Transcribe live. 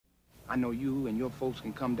I know you and your folks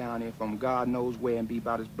can come down here from God knows where and be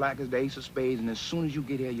about as black as the ace of spades, and as soon as you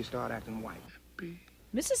get here, you start acting white.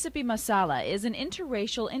 Mississippi Masala is an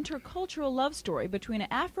interracial, intercultural love story between an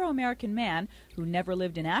Afro-American man who never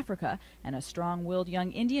lived in Africa and a strong-willed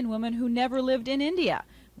young Indian woman who never lived in India.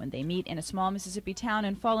 When they meet in a small Mississippi town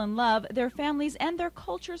and fall in love, their families and their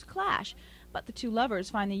cultures clash. But the two lovers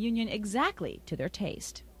find the union exactly to their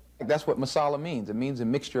taste. That's what masala means. It means a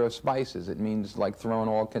mixture of spices. It means like throwing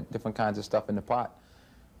all different kinds of stuff in the pot.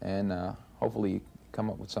 And hopefully you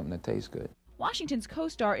come up with something that tastes good. Washington's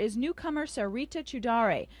co-star is newcomer Sarita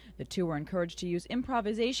Choudhury. The two were encouraged to use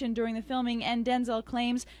improvisation during the filming, and Denzel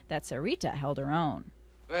claims that Sarita held her own.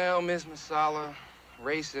 Well, Miss Masala,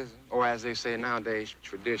 racism, or as they say nowadays,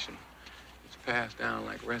 tradition, it's passed down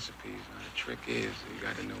like recipes. Now, the trick is you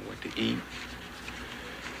got to know what to eat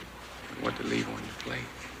and what to leave on your plate.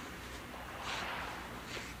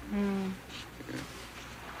 Yeah.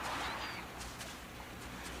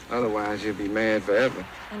 Otherwise, you'll be mad forever.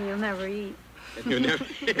 And you'll never eat.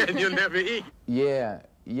 And you'll never eat. Yeah,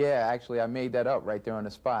 actually, I made that up right there on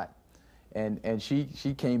the spot. And she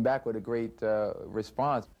came back with a great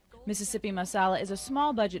response. Mississippi Masala is a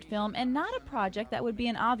small-budget film and not a project that would be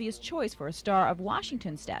an obvious choice for a star of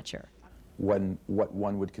Washington's stature. What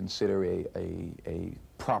one would consider a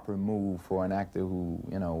proper move for an actor who,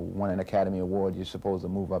 you know, won an Academy Award, you're supposed to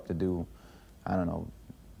move up to do, I don't know,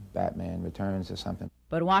 Batman Returns or something.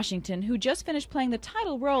 But Washington, who just finished playing the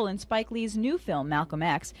title role in Spike Lee's new film, Malcolm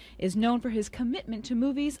X, is known for his commitment to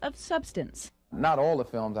movies of substance. Not all the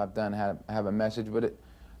films I've done have a message, but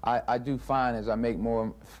I do find as I make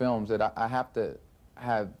more films that I have to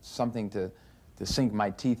have something to sink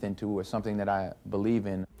my teeth into or something that I believe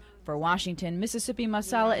in. For Washington, Mississippi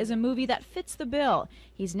Masala is a movie that fits the bill.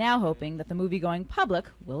 He's now hoping that the movie-going public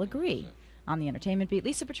will agree. On the Entertainment Beat,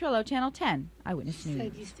 Lisa Petrillo, Channel 10, Eyewitness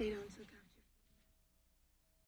News.